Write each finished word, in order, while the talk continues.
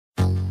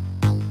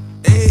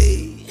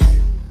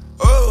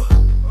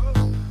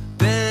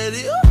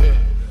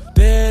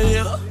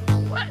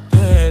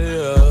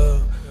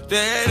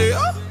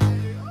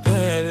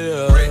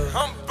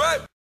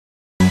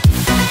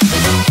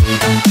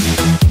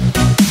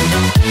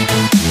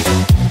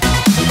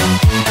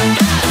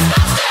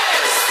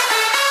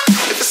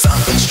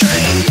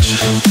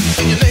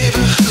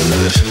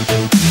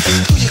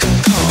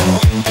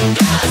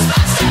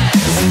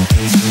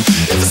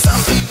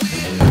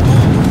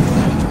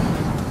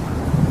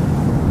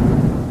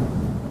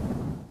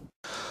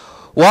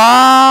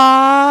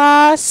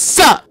What's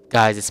up,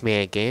 guys? It's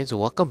me at Games.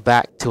 Welcome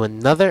back to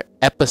another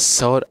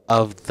episode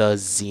of the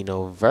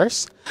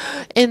Xenoverse.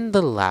 In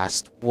the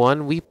last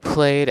one, we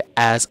played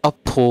as a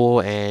pool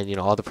and,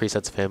 all the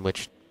presets of him,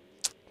 which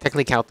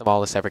technically count them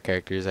all as separate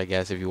characters, I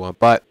guess, if you want.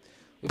 But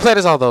we played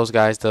as all those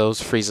guys, those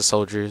Frieza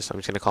soldiers. I'm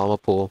just going to call them a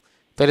pool.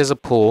 Played as a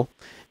pool.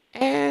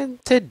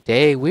 And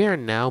today we are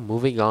now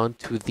moving on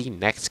to the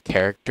next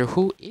character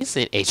who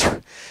isn't a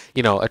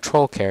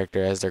troll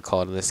character as they're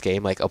called in this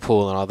game, like a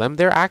pool and all them.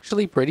 They're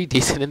actually pretty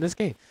decent in this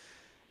game.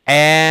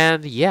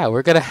 And yeah,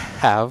 we're going to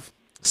have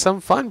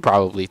some fun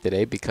probably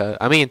today because,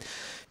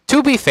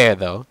 to be fair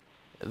though,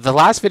 the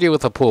last video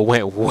with a pool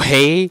went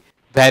way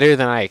better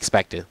than I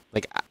expected.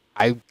 Like,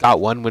 I got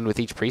one win with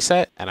each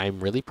preset and I'm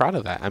really proud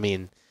of that.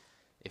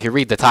 If you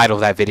read the title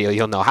of that video,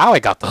 you'll know how I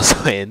got those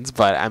wins.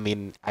 But,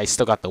 I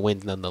still got the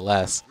wins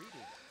nonetheless.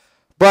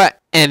 But,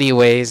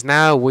 anyways,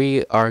 now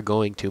we are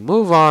going to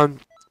move on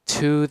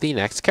to the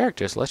next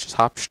character. So, let's just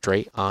hop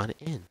straight on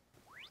in.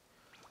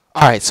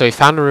 Alright, so we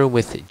found a room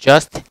with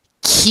just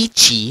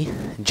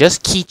Kichi.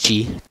 Just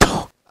Kichi.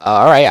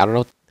 Alright, I don't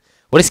know.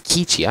 What is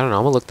Kichi? I don't know.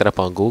 I'm going to look that up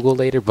on Google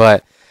later.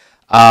 But,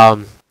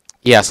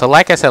 yeah, so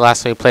like I said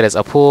last time, we played as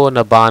Apul,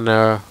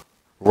 Nabana,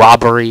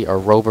 Robbery or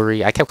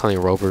Robbery. I kept calling it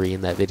Robbery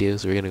in that video,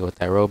 so we're gonna go with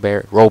that.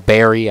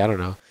 Robbery, I don't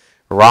know.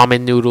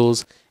 Ramen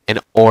Noodles and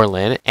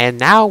Orlin. And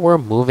now we're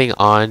moving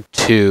on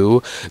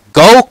to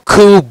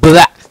Goku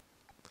Black.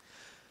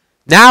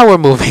 Now we're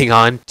moving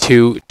on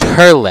to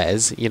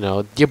Turles.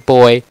 Your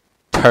boy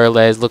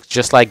Turles looks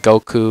just like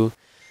Goku.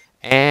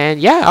 And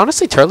yeah,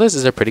 honestly, Turles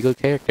is a pretty good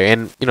character.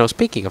 And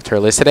speaking of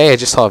Turles, today I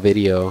just saw a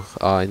video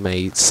in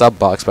my sub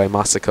box by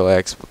Masako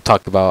X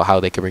talked about how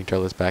they could bring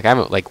Turles back. I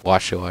haven't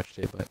watched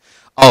it, but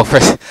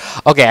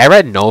okay, I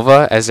read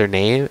Nova as their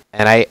name,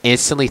 and I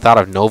instantly thought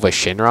of Nova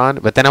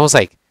Shinron, but then I was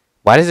like,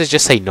 why does it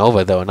just say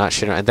Nova though, not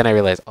Shinron? And then I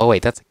realized, oh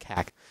wait, that's a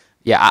cack.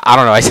 Yeah, I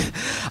don't know.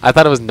 I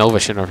thought it was Nova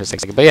Shinron for a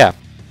second, but yeah.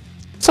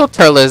 So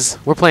Turles,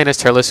 we're playing as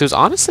Turles, who's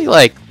honestly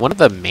one of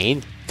the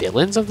main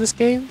villains of this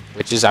game,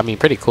 which is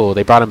pretty cool.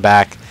 They brought him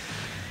back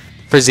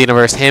for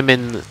Xenoverse. Him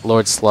and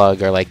Lord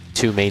Slug are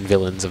two main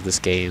villains of this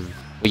game.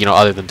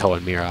 Other than Toa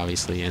and Mira,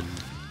 obviously, and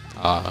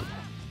other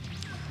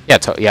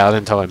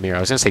than Toa and Mira.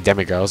 I was gonna say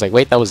Demigirl. I was like,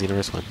 wait, that was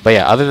Xenoverse one. But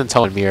yeah, other than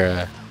Toa and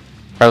Mira,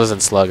 Turles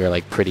and Slug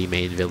are pretty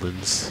main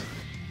villains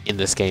in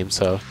this game.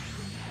 So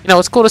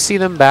it's cool to see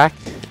them back,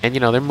 and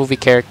they're movie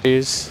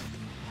characters.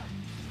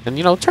 And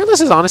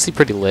Turles is honestly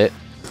pretty lit.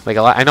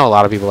 I know a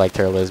lot of people like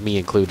Turles, me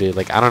included.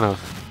 I don't know.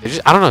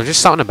 I don't know,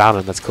 just something about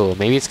him that's cool.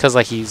 Maybe it's because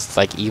he's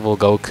evil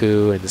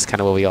Goku, and this is kind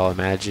of what we all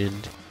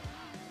imagined.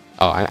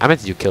 Oh, I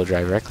meant to do Kill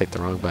Driver. I clicked the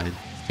wrong button.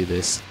 Let's do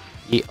this.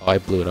 I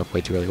blew it up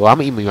way too early. Well,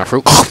 I'm eating my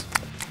fruit.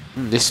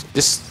 This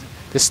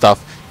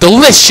stuff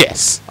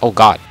delicious. Oh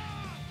God.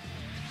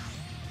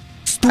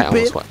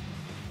 Stupid.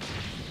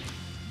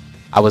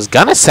 I was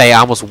gonna say I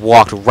almost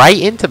walked right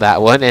into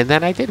that one, and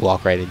then I did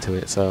walk right into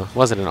it. So it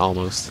wasn't an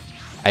almost.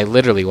 I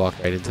literally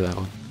walked right into that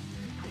one.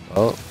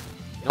 Oh,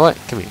 you know what?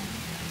 Come here.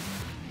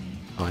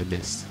 Oh, I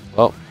missed.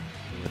 Well,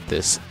 with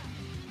this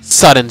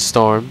sudden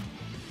storm,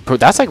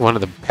 that's one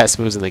of the best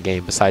moves in the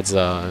game besides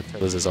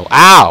Turles'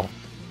 ow!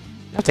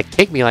 You have to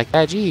kick me like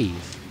that, jeez.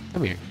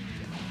 Come here.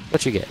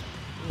 What you get?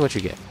 What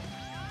you get?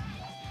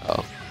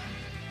 Oh.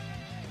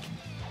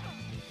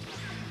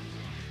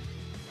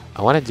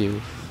 I want to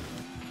do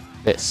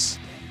this.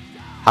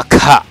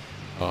 Haka!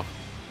 Oh.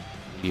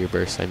 Meteor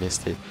Burst, I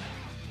missed it.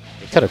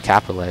 I could have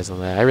capitalized on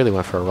that. I really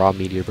went for a raw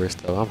Meteor Burst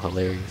though. I'm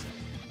hilarious.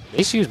 They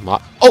used to use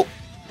oh!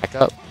 Back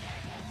up.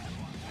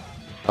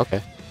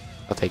 Okay.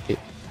 I'll take it.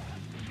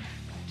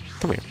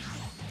 Come here.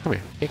 Come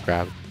here. Get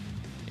grabbed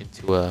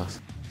into a...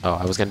 Oh,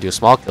 I was going to do a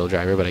small Kill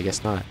Driver, but I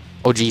guess not.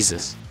 Oh,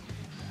 Jesus.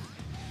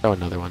 Throw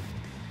another one.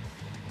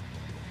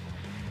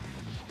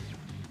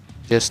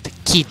 Just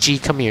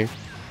Kichi, come here.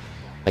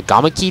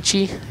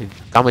 Gamakichi?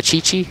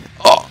 Gamachichi?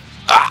 Oh!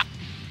 Ah!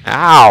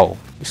 Ow!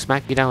 You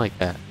smacked me down like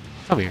that.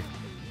 Come here.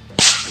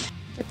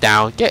 Get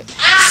down. Get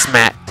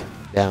smacked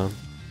down.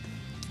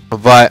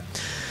 But...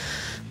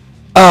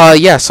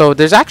 yeah, so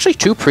there's actually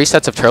 2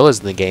 presets of Turles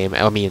in the game.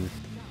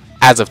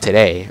 As of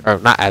today. Or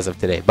not as of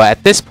today. But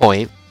at this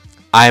point,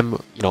 I'm,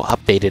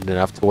 updated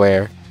enough to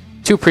where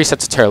 2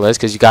 presets of Turles,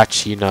 because you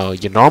got,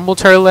 your normal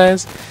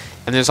Turles,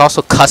 and there's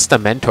also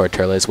custom mentor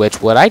Turles,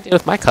 which what I did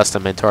with my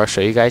custom mentor, I'll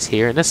show you guys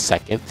here in a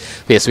second.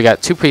 But yeah, so we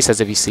got 2 presets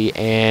if you see,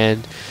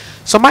 and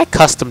so my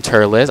custom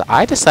Turles,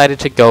 I decided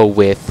to go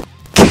with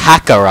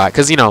Kakarot,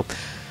 because,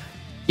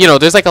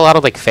 there's a lot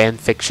of fan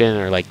fiction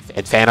or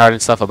and fan art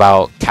and stuff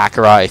about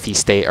Kakarot if he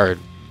stayed, or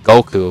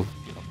Goku,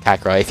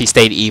 Kakarot, if he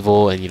stayed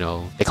evil, and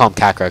they call him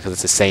Kakarot because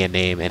it's a Saiyan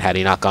name, and had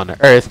he not gone to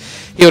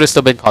Earth, he would have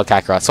still been called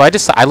Kakarot. So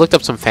I looked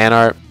up some fan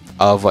art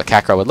of what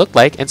Kakarot would look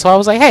like, and so I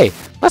was like, hey,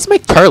 let's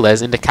make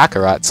Turles into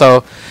Kakarot.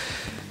 So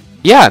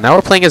yeah, now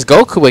we're playing as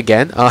Goku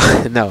again.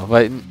 No,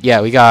 but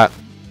yeah, we got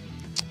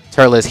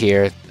Turles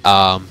here,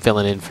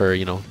 filling in for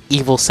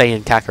evil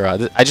Saiyan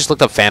Kakarot. I just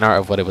looked up fan art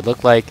of what it would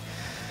look like.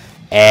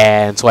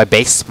 And so I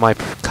based my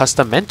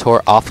custom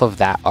mentor off of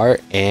that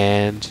art,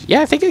 and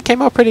yeah, I think it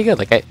came out pretty good.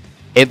 Like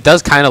it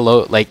does kind of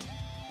look like,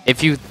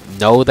 if you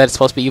know that it's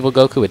supposed to be evil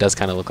Goku, it does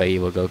kind of look like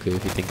evil Goku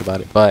if you think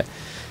about it. But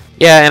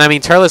yeah, and I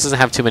mean, Turles doesn't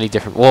have too many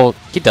different, well,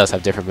 he does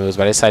have different moves,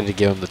 but I decided to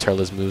give him the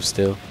Turles moves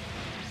still.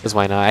 Because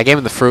why not? I gave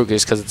him the fruit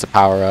just because it's a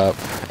power-up,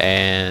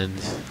 and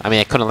I mean,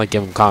 I couldn't like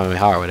give him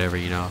Kamehameha or whatever,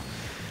 you know.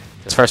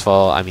 Because first of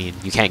all, I mean,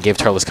 you can't give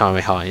Turles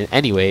Kamehameha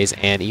anyways,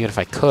 and even if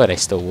I could, I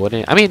still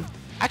wouldn't. I mean,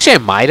 actually I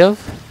might have,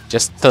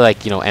 just to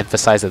like, you know,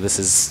 emphasize that this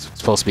is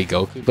supposed to be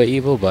Goku but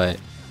evil, but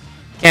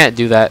can't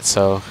do that,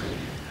 so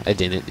I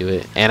didn't do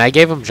it. And I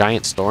gave him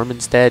Giant Storm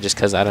instead, just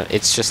because I don't,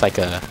 it's just like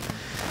a,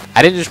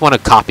 I didn't just want to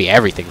copy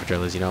everything from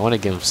Turles, you know, I want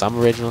to give him some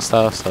original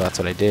stuff, so that's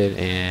what I did.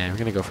 And we're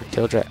going to go for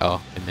Kill Drag.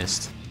 Oh, I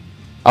missed.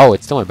 Oh,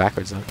 it still went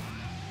backwards though.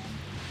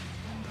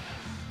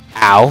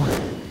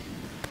 Ow.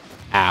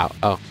 Ow.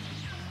 Oh.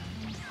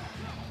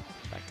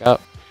 Back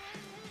up.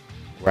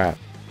 Grab.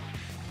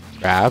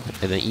 Grab.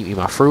 And then eat me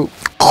my fruit.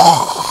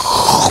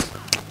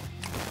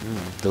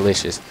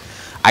 Delicious.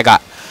 I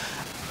got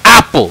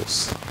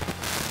apples.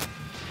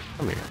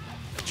 Come here.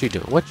 What you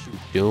doing? What you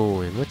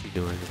doing? What you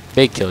doing?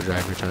 Big kill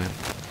driver time.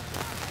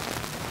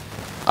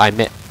 I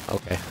meant.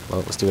 Okay.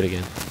 Well, let's do it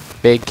again.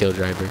 Big kill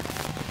driver.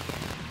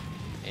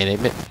 And it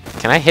meant.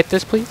 Can I hit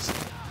this, please?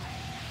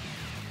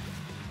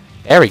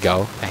 There we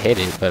go. I hit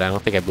it, but I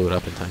don't think I blew it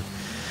up in time.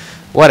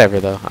 Whatever,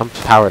 though. I'm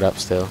powered up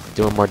still,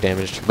 doing more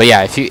damage. But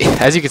yeah, if you,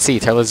 as you can see,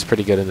 Turles is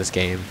pretty good in this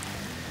game.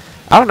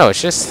 I don't know.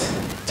 It's just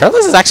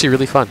Turles is actually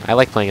really fun. I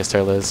like playing as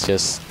Turles.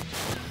 Just,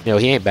 you know,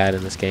 he ain't bad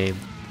in this game.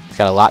 He's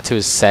got a lot to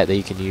his set that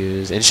you can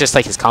use. And it's just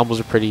like his combos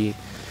are pretty, you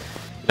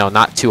know,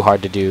 not too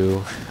hard to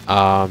do.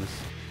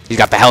 He's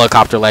got the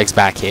helicopter legs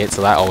back hit,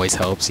 so that always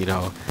helps. You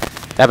know,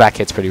 that back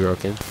hit's pretty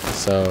broken.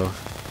 So.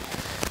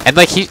 And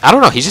like I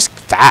don't know, he's just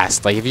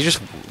fast. Like if you just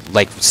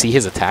like see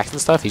his attacks and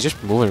stuff, he's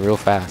just moving real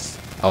fast.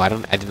 Oh, I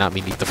did not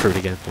mean to eat the fruit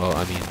again. Well,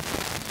 I mean,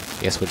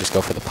 I guess we'll just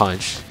go for the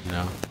punch, you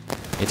know,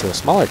 into a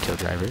smaller kill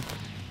driver.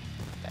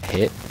 That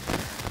hit.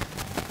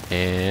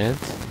 And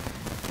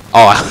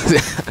oh,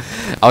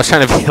 I was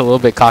trying to be a little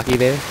bit cocky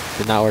there.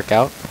 Did not work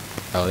out.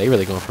 Oh, they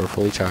really going for a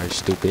fully charged.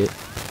 Stupid.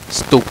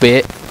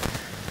 Stupid.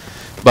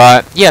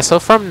 But yeah, so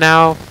from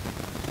now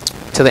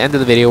to the end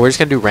of the video, we're just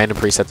gonna do random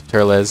presets of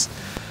Turles.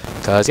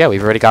 Because, yeah,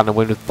 we've already gotten a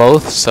win with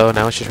both, so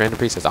now it's just random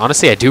presets.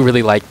 Honestly, I do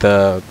really like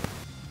the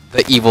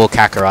evil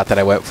Kakarot that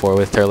I went for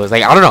with Turles.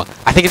 Like, I don't know.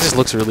 I think it just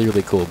looks really,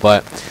 really cool.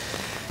 But,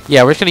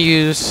 yeah, we're just going to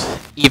use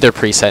either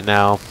preset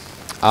now.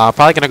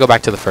 Probably going to go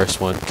back to the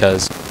first one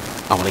because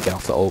I want to get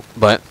off the ult.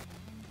 But,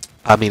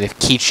 I mean, if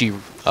Kichi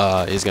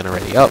is going to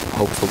ready up,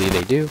 hopefully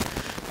they do.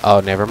 Oh,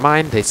 never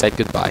mind. They said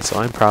goodbye, so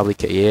I'm probably...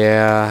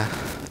 Yeah.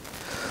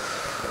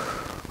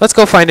 Let's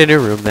go find a new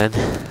room then.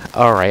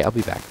 Alright, I'll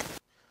be back.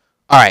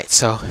 Alright,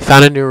 so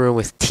found a new room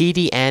with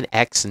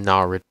TDNX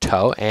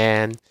Naruto,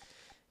 and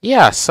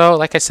yeah, so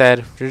like I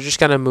said, we're just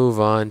gonna move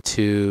on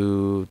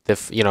to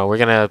the, you know, we're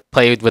gonna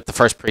play with the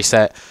first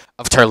preset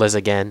of Turles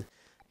again,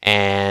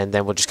 and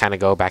then we'll just kind of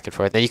go back and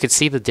forth. And you can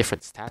see the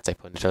different stats I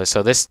put into Turles.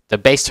 So the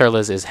base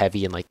Turles is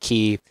heavy and like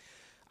ki.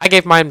 I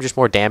gave mine just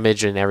more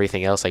damage and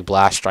everything else, like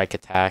blast, strike,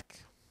 attack,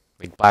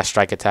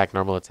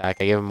 normal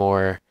attack. I gave him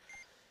more.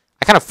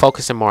 I kind of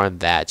focus him more on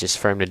that, just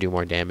for him to do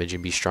more damage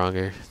and be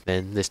stronger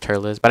than this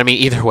Turles. But I mean,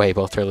 either way,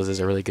 both Turles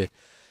are really good.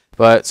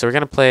 But so we're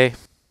gonna play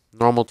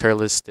normal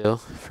Turles still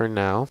for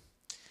now,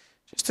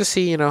 just to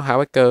see, you know,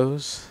 how it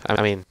goes.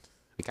 I mean,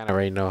 we kind of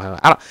already know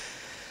how.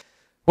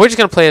 We're just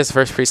gonna play as the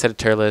first preset of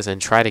Turles and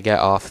try to get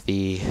off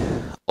the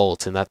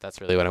ult, and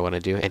that's really what I want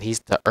to do. And he's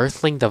the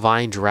Earthling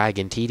Divine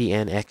Dragon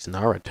TDNX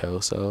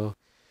Naruto. So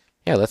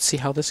yeah, let's see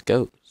how this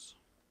goes.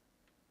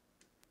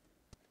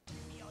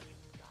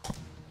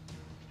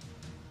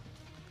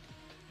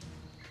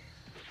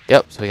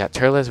 Yep, so we got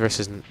Turles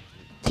versus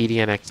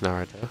TDNX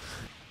Naruto. Do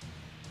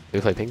we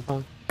play ping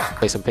pong?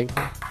 Play some ping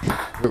pong?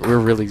 We're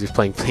really just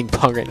playing ping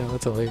pong right now.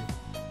 That's hilarious.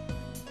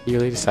 You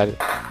really decided...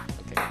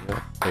 Okay, you know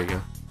what? There you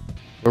go.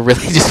 We're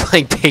really just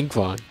playing ping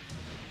pong.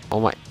 Oh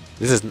my...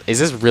 Is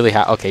this really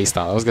okay,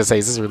 stop. I was gonna say,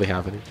 is this really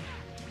happening?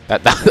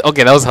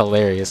 Okay, that was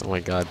hilarious. Oh my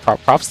god.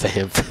 Props to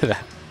him for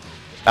that.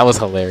 That was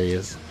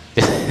hilarious.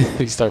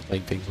 We start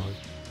playing ping pong.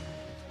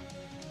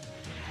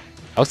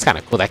 That was kind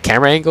of cool. That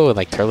camera angle with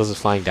like Turles was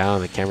flying down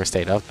and the camera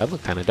stayed up. That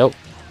looked kind of dope.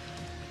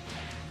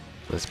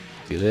 Let's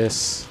do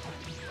this.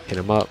 Hit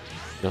him up.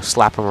 You know,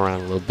 slap him around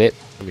a little bit.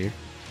 Come here.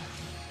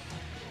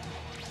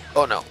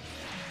 Oh no.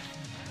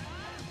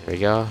 There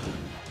we go.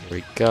 Here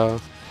we go.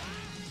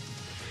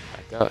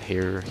 Back up.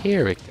 Here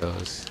it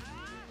goes.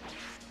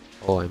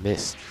 Oh, I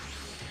missed.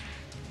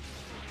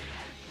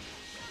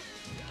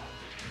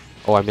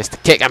 Oh, I missed the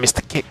kick. I missed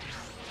the kick.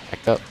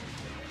 Back up.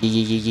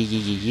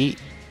 Yee.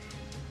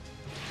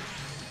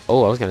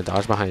 Oh, I was gonna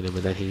dodge behind him,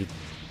 but then he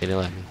didn't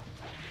let me.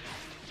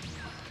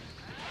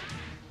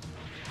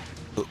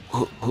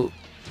 Oh,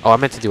 I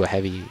meant to do a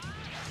heavy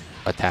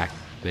attack,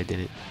 but I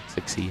didn't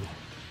succeed.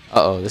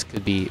 Uh-oh, this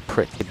could be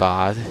pretty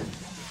bad.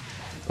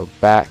 Go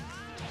back.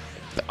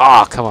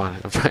 Oh, come on.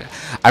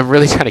 I'm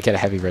really trying to get a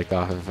heavy break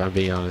off, if I'm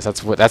being honest.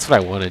 That's what I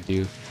want to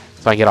do.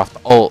 So I can get off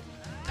the ult.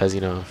 Because,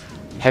 you know,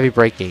 heavy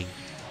breaking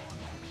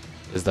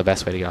is the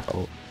best way to get off the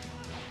ult.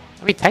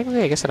 I mean,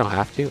 technically, I guess I don't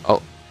have to.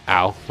 Oh,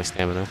 ow. My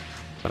stamina.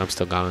 But I'm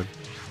still gone.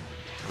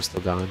 I'm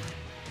still gone.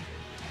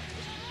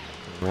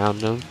 Round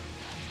them.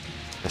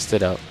 Messed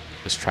it up.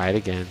 Let's try it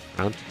again.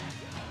 Round.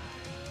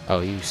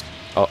 Oh,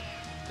 oh,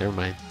 never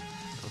mind.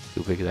 I'm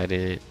stupid because I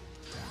didn't,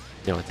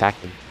 you know, attack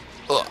him.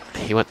 Ugh.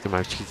 He went through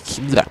my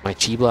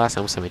chi blast. I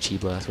almost said my chi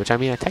blast, which I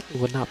mean, I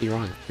technically would not be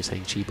wrong if you're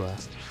saying chi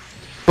blast.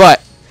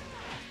 But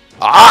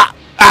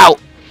ow,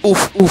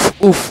 oof,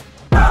 oof, oof.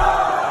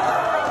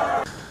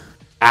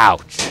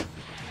 Ouch.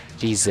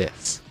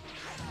 Jesus.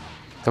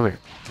 Come here.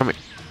 Come here.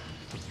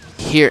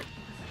 Here.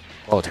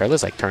 Oh,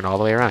 Turles like turned all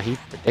the way around. He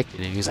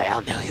predicted it. He was like, "Oh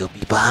no, he'll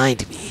be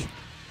behind me."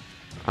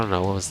 I don't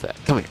know what was that.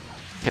 Come here.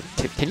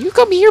 Can you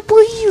come here,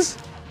 please?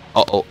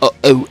 Oh,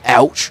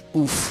 ouch.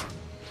 Oof.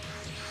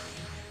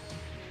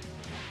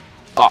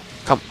 Oh,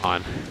 come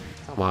on.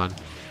 Come on.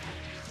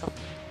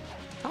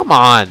 Come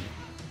on.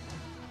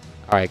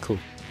 Alright, cool.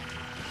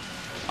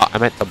 Oh, I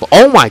meant the...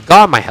 Oh my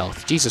god, my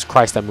health. Jesus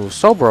Christ, that move's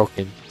so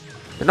broken.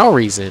 For no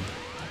reason.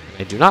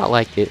 I do not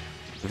like it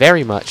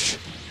very much.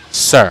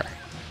 Sir.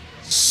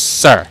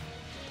 Sir.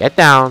 Get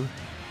down.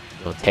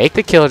 You'll take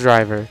the kill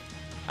driver.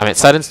 I meant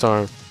Sudden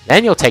Storm.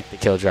 Then you'll take the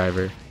kill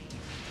driver.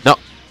 No.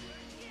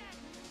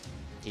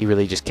 He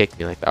really just kicked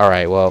me like that.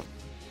 Alright, well.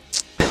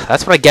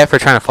 That's what I get for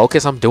trying to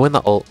focus. I'm doing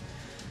the ult.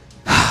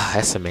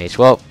 SMH.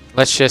 Well,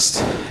 let's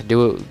just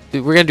do it.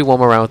 We're going to do one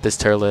more round with this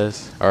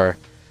Turles. Or...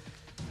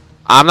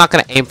 I'm not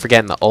going to aim for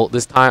getting the ult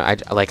this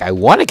time. I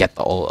want to get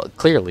the ult,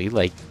 clearly.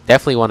 Like,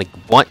 definitely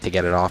want to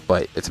get it off.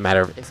 But it's a matter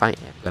of if I am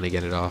going to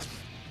get it off.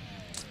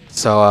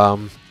 So,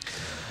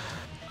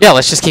 yeah,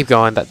 let's just keep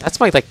going. That's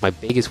my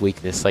biggest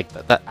weakness. Like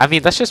I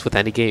mean, that's just with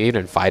any game,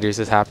 even in fighters,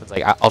 this happens.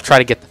 Like I'll try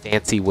to get the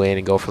fancy win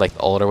and go for like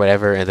the ult or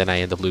whatever, and then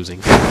I end up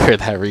losing for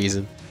that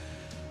reason.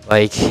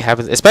 Like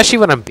happens, especially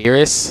when I'm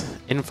Beerus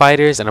in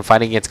fighters and I'm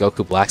fighting against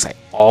Goku Blacks. I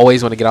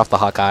always want to get off the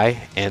Hawkeye,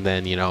 and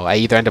then you know I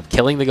either end up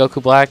killing the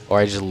Goku Black or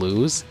I just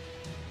lose.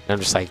 And I'm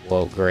just like,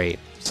 whoa, great.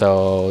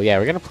 So yeah,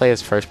 we're gonna play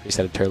this first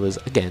preset of Turles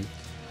again,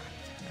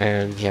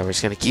 and yeah, we're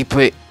just gonna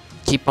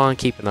keep on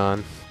keeping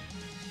on.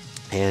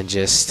 And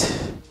just,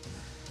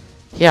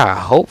 yeah,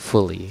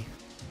 hopefully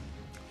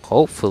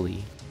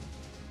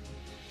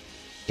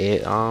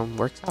it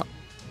works out.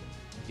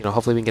 You know,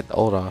 hopefully we can get the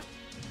ult off.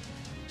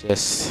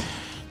 Just,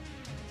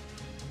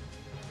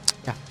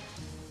 yeah.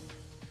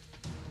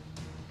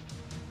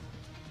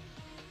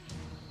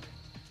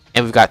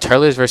 And we've got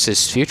Turles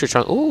versus Future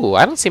Trunks. Ooh,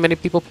 I don't see many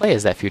people play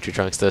as that Future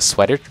Trunks. The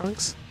sweater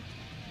Trunks.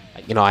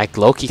 You know, I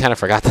low-key kind of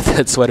forgot that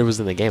that sweater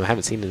was in the game. I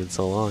haven't seen it in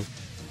so long.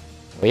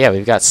 But yeah,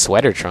 we've got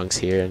sweater Trunks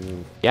here,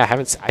 and yeah,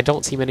 I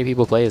don't see many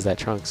people play as that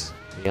Trunks,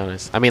 to be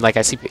honest. I mean, like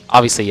I see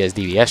obviously as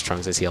DBS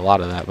Trunks, I see a lot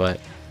of that, but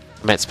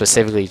I meant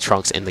specifically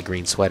Trunks in the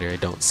green sweater. I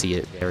don't see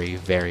it very,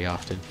 very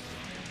often.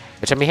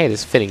 Which I mean, hey, this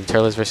is fitting.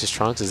 Turles versus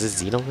Trunks. Is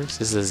this Xenoverse?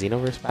 This is a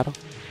Xenoverse battle.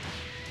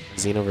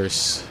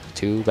 Xenoverse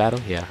 2 battle.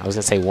 Yeah, I was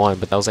gonna say 1,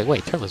 but I was like,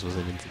 wait, Turles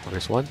wasn't in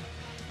Xenoverse 1.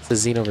 It's a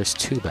Xenoverse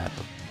 2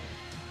 battle.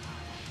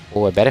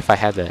 Oh, I bet if I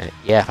had the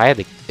if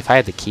I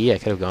had the key, I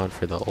could have gone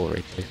for the ult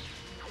right there.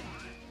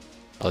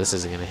 Oh, this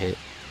isn't gonna hit.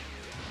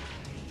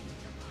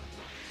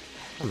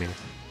 Come here.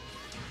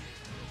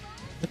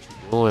 What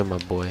you doing, my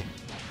boy?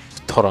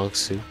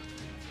 Torongsu.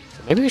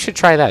 So maybe we should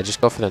try that. Just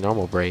go for the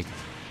normal break,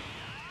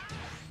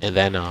 and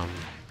then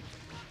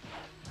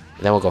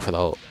we'll go for the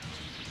ult.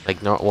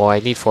 Like well, I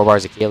need 4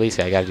 bars of key at least.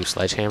 I gotta do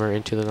Sledgehammer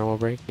into the normal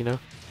break. You know,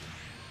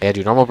 I gotta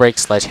do normal break,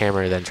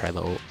 Sledgehammer, then try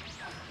the ult.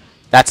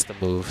 That's the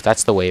move.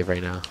 That's the wave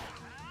right now.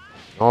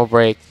 Normal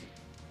break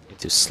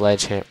into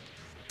Sledgehammer.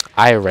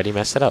 I already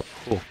messed it up.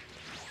 Cool.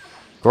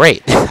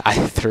 Great.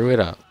 I threw it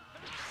up.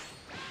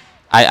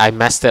 I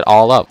messed it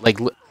all up. Like,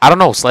 I don't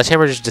know.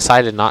 Sledgehammer just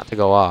decided not to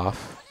go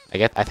off.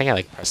 I think I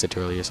like pressed it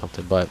too early or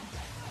something. But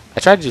I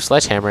tried to do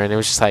Sledgehammer and it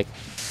was just like,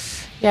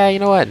 yeah, you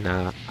know what?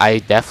 Nah. I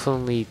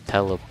definitely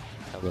teleported.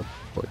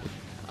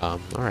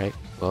 Alright.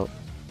 Well.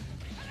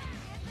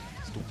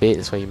 Stupid.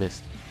 That's why you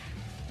missed.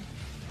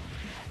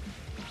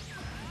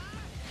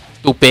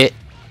 Stupid.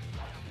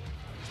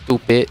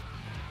 Stupid.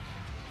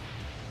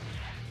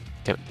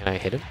 Can I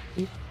hit him,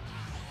 please?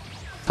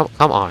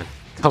 Come on.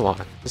 Come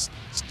on. Just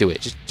do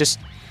it. Just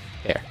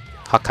there.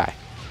 Hawkeye.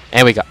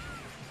 And we got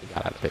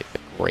out of it.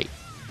 Great.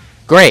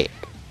 Great.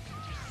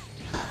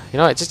 You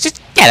know what?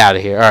 Just get out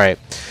of here. Alright.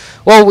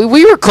 Well,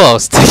 we were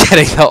close to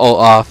getting the ult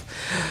off.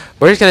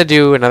 We're just gonna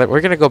do another.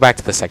 We're gonna go back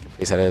to the second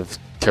preset of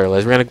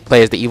Turles. We're gonna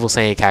play as the Evil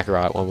Saiyan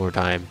Kakarot one more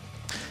time.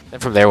 Then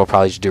from there, we'll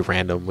probably just do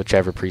random.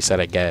 Whichever preset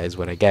I get is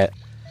what I get.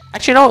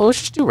 Actually, no. Let's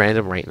just do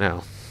random right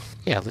now.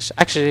 Yeah. Let's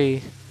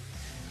actually.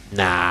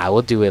 Nah,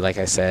 we'll do it like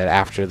I said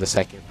after the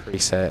second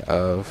preset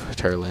of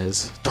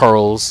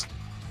Turles.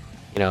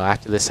 You know,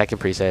 after the second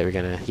preset, we're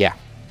gonna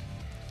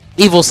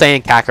Evil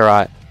Saiyan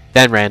Kakarot,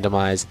 then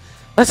randomize.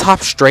 Let's hop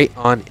straight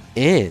on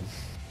in.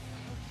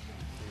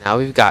 Now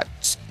we've got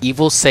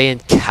Evil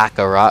Saiyan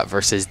Kakarot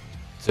versus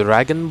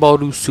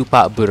Dragonball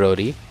Super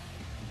Brody.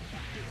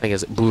 I think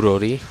it's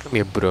Brody. Come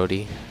here,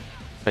 Brody.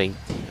 I think,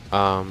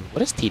 what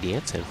does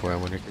TDN stand for, I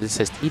wonder? Because it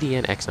says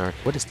TDN XNAR.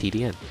 What is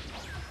TDN?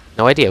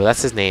 No idea, but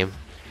that's his name.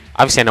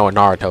 Obviously, I know what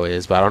Naruto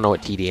is, but I don't know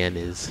what TDN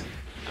is.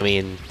 I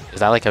mean,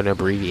 is that like an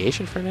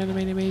abbreviation for an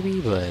anime,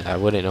 maybe? But I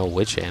wouldn't know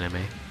which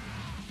anime.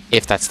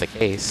 If that's the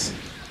case.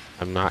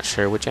 I'm not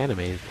sure which anime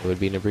it would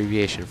be an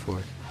abbreviation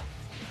for.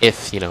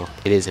 If, you know,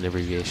 it is an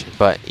abbreviation.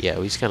 But, yeah,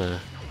 we're just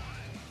gonna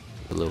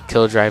do a little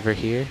kill driver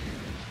here.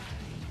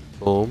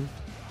 Boom.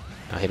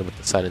 I'll hit him with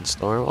the sudden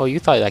storm. Oh, you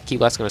thought that key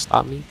blast gonna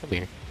stop me? Come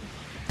here.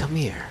 Come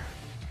here.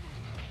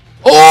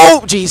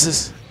 Oh,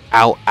 Jesus.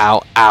 Ow,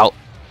 ow, ow,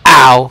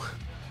 ow.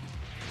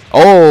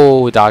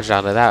 Oh, dodged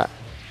out of that.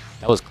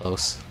 That was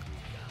close.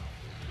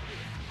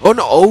 Oh,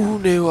 no. Oh,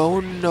 no. Oh,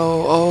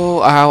 no.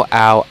 Oh, ow,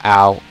 ow,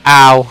 ow,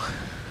 ow.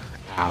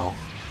 Ow.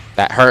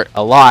 That hurt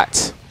a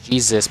lot.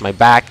 Jesus, my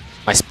back,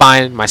 my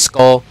spine, my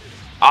skull.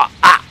 Ah,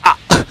 ah, ah.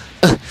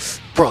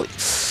 Broly.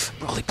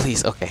 Broly,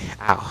 please. Okay.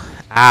 Ow.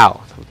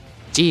 Ow.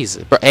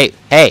 Jesus. Bro, hey,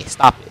 hey,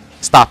 stop it.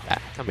 Stop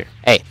that. Come here.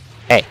 Hey,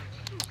 hey.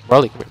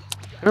 Broly, come here.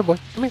 Come here, boy.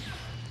 Come here.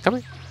 Come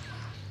here.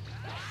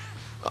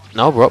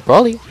 No,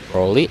 Broly.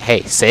 Broly.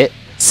 Hey, sit.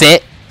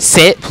 Sit.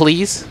 Sit,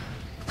 please.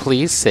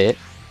 Please sit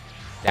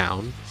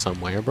down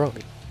somewhere,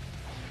 Broly.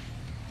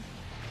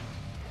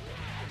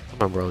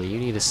 Come on, Broly. You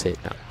need to sit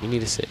now. You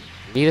need to sit.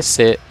 You need to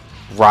sit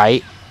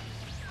right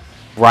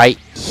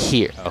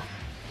here. Oh,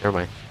 never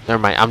mind. Never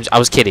mind. I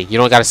was kidding. You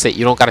don't gotta sit.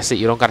 You don't gotta sit.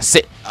 You don't gotta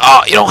sit.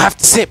 Oh, you don't have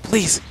to sit.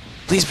 Please.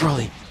 Please,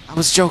 Broly. I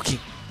was joking.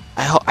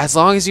 As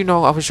long as you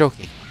know I was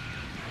joking.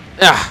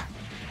 Ah.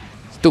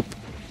 Stupid.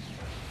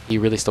 You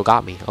really still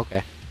got me.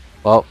 Okay.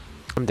 Well,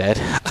 I'm dead.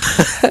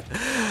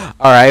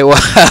 Alright,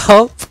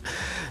 well.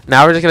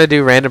 Now we're just gonna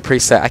do random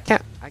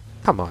preset.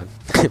 Come on.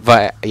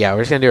 But yeah,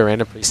 we're just gonna do a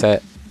random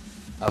preset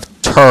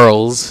of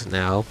Turles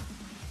now.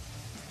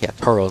 Yeah,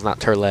 Turles, not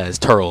Turles.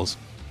 Turles.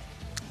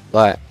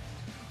 But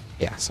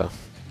yeah, so.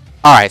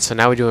 Alright, so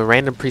now we do a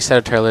random preset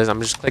of Turles.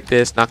 I'm just click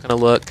this, not gonna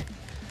look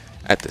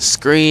at the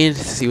screen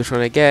to see which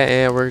one I get,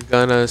 and we're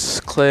gonna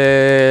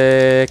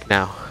click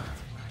now.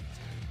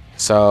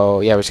 So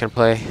yeah, we're just gonna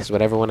play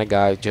whatever one I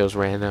got. Joe's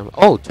random.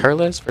 Oh,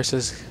 Turles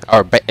versus,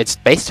 or it's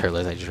base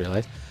Turles. I just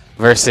realized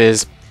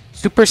versus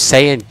Super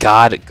Saiyan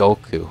God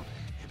Goku.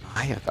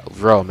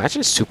 Bro,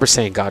 imagine Super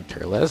Saiyan God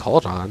Turles.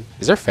 Hold on,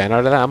 is there fan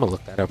art of that? I'm gonna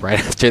look that up right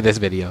after this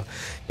video.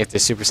 If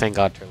there's Super Saiyan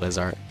God Turles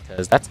art,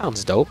 because that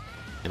sounds dope,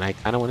 and I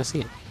kind of want to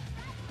see it,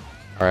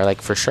 or I like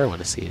for sure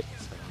want to see it.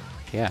 So,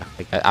 yeah,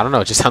 like, I don't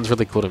know. It just sounds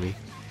really cool to me.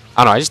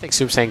 I don't know. I just think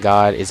Super Saiyan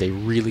God is a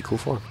really cool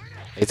form.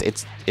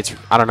 It's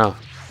I don't know.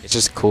 It's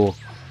just cool.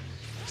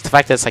 It's the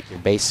fact that it's like your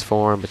base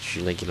form, but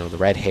you like, you know, the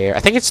red hair. I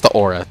think it's the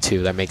aura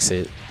too that makes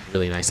it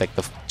really nice. Like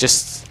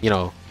just, you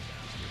know,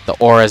 the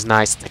aura is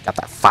nice. It got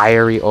that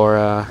fiery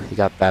aura. You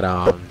got that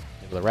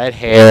the red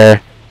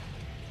hair.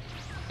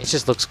 It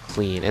just looks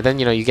clean. And then,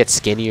 you know, you get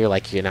skinnier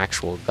like you're an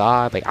actual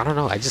god. Like I don't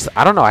know.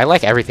 I don't know. I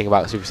like everything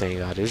about Super Saiyan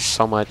God. There's just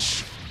so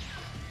much.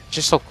 It's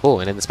just so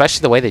cool. And then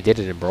especially the way they did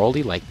it in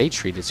Broly, like they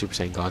treated Super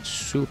Saiyan God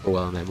super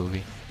well in that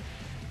movie.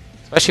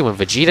 Especially when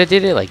Vegeta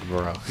did it, like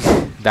bro,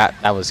 that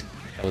was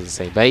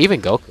insane. But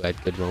even Goku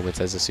had good moments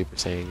as a Super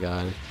Saiyan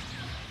God.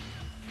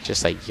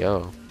 Just like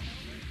yo,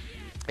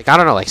 like I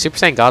don't know, like Super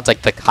Saiyan God's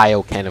like the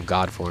Kaioken of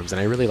God forms,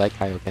 and I really like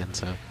Kaioken.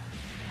 So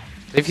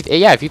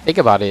if you think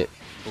about it,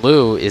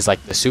 Blue is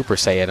like the Super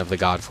Saiyan of the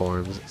God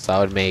forms. So that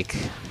would make,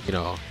 you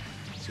know,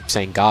 Super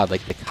Saiyan God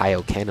like the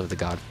Kaioken of the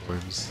God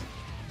forms.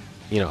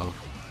 You know,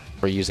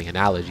 if we're using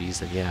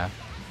analogies, then yeah,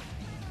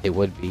 it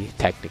would be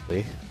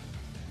technically.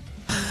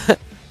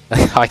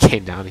 Like how I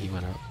came down and he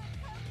went up.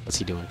 What's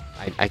he doing?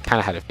 I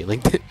kind of had a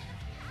feeling.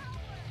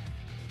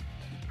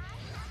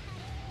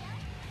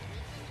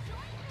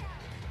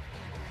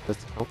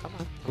 Oh, come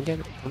on.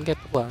 Come get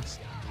the blast.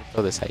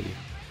 Throw this at you.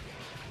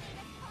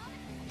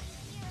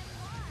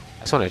 I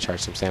just want to charge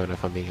some stamina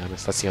if I'm being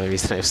honest. That's the only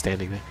reason I was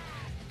standing there.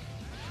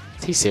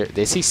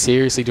 Is he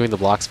seriously doing the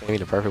block spamming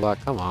the perfect block?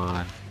 Come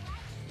on.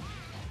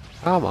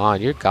 Come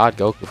on. You're God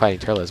Goku fighting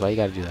Turles. Why you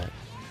gotta do that?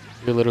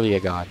 You're literally a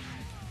god.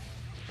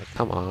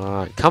 Come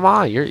on. Come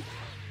on.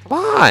 Come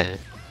on.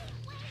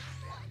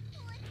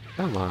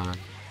 Come on.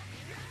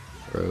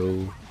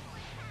 Bro.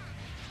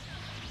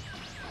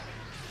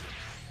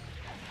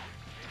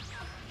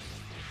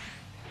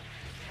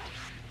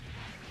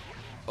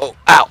 Oh,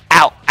 ow,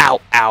 ow, ow,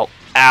 ow,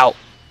 ow,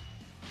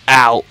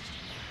 ow.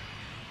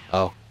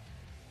 Oh.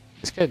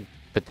 This could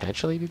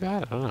potentially be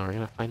bad. I don't know. We're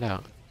going to find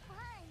out.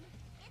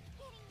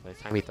 By the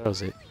time he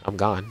throws it, I'm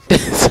gone.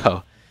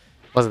 So,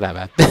 wasn't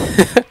that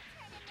bad.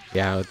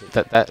 Yeah,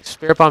 that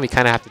Spirit Bomb, you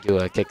kind of have to do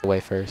a kick away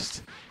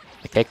first.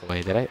 A kick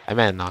away, did I? I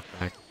meant a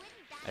knockback.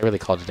 I really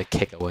called it a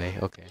kick away.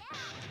 Okay.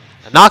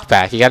 A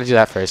knockback, you got to do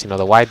that first. You know,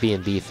 the Y, B,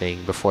 and B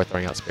thing before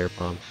throwing out Spirit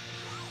Bomb.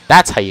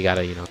 That's how you got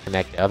to, you know,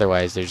 connect it.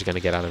 Otherwise, they're just going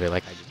to get out of it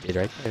like I just did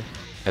right there.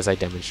 As I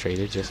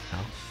demonstrated just now.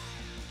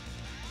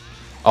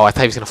 Oh, I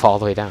thought he was going to fall all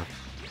the way down.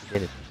 He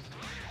didn't.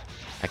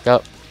 Back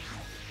up.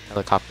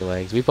 Helicopter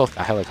legs. We both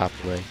got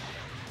helicopter legs.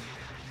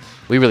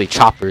 We really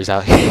choppers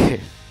out here.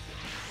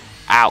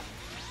 Ow.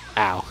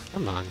 Ow.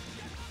 Come on.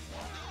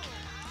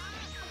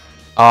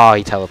 Oh,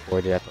 he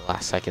teleported at the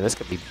last second. This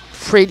could be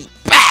pretty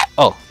bad.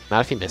 Oh,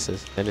 not if he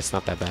misses. Then it's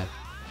not that bad.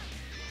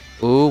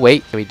 Ooh,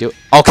 wait. Can we do it?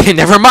 Okay,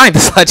 never mind. The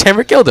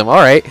sledgehammer killed him. All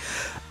right.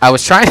 I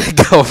was trying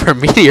to go for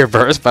Meteor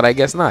Burst, but I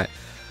guess not.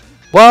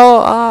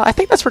 Well, I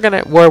think that's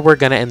where we're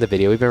gonna end the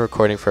video. We've been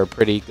recording for a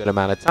pretty good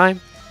amount of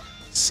time.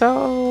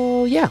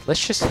 So, yeah.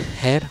 Let's just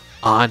head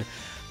on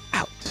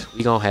out.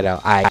 We gonna head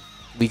out.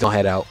 We gonna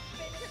head out.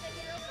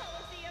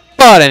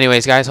 But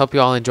anyways, guys, hope you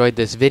all enjoyed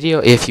this video.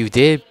 If you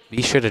did,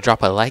 be sure to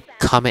drop a like,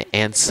 comment,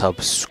 and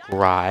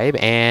subscribe.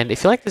 And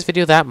if you like this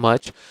video that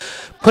much,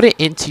 put it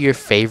into your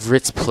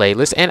favorites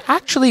playlist. And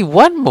actually,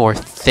 one more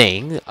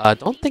thing.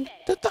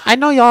 I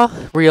know y'all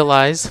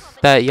realize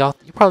that you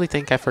probably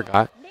think I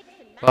forgot.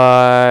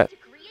 But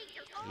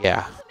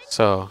yeah,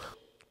 so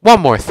one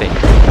more thing.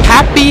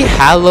 Happy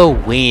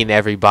Halloween,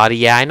 everybody.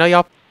 Yeah, I know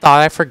y'all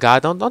thought I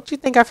forgot. Don't you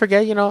think I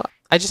forget? You know,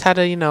 I just had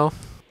to,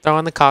 throw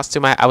on the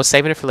costume. I was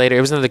saving it for later.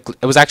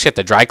 It was actually at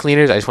the dry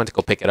cleaners. I just went to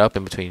go pick it up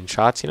in between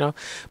shots,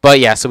 But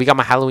yeah, so we got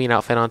my Halloween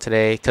outfit on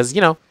today because,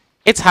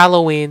 it's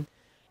Halloween.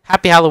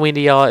 Happy Halloween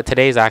to y'all.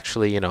 Today is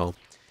actually, the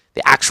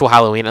actual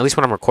Halloween, at least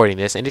when I'm recording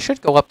this, and it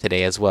should go up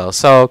today as well.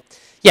 So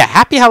yeah,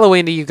 happy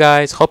Halloween to you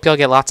guys. Hope y'all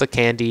get lots of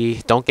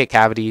candy. Don't get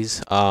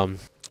cavities.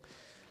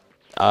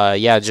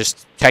 Yeah,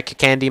 just check your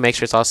candy. Make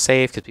sure it's all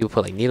safe because people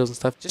put like needles and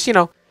stuff. Just,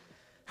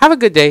 have a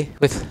good day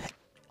with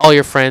all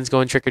your friends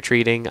going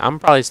trick-or-treating. I'm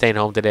probably staying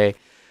home today.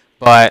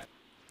 But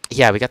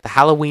yeah, we got the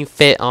Halloween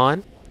fit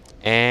on.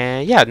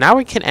 And yeah, now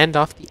we can end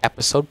off the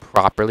episode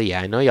properly.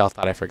 Yeah, I know y'all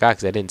thought I forgot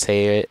because I didn't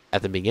say it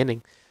at the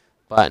beginning.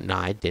 But no,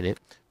 I didn't.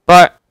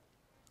 But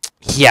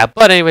yeah,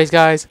 anyways,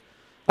 guys,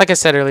 like I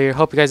said earlier,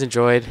 hope you guys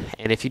enjoyed.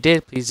 And if you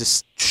did, please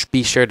just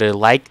be sure to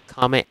like,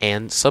 comment,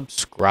 and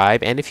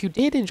subscribe. And if you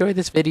did enjoy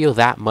this video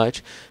that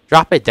much,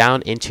 drop it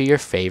down into your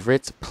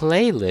favorites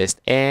playlist.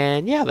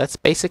 And yeah, that's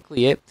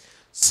basically it.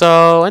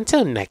 So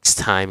until next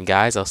time,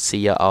 guys, I'll see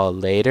you all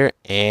later.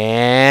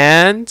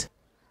 And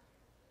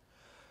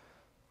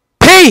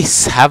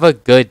peace! Have a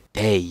good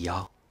day,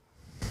 y'all.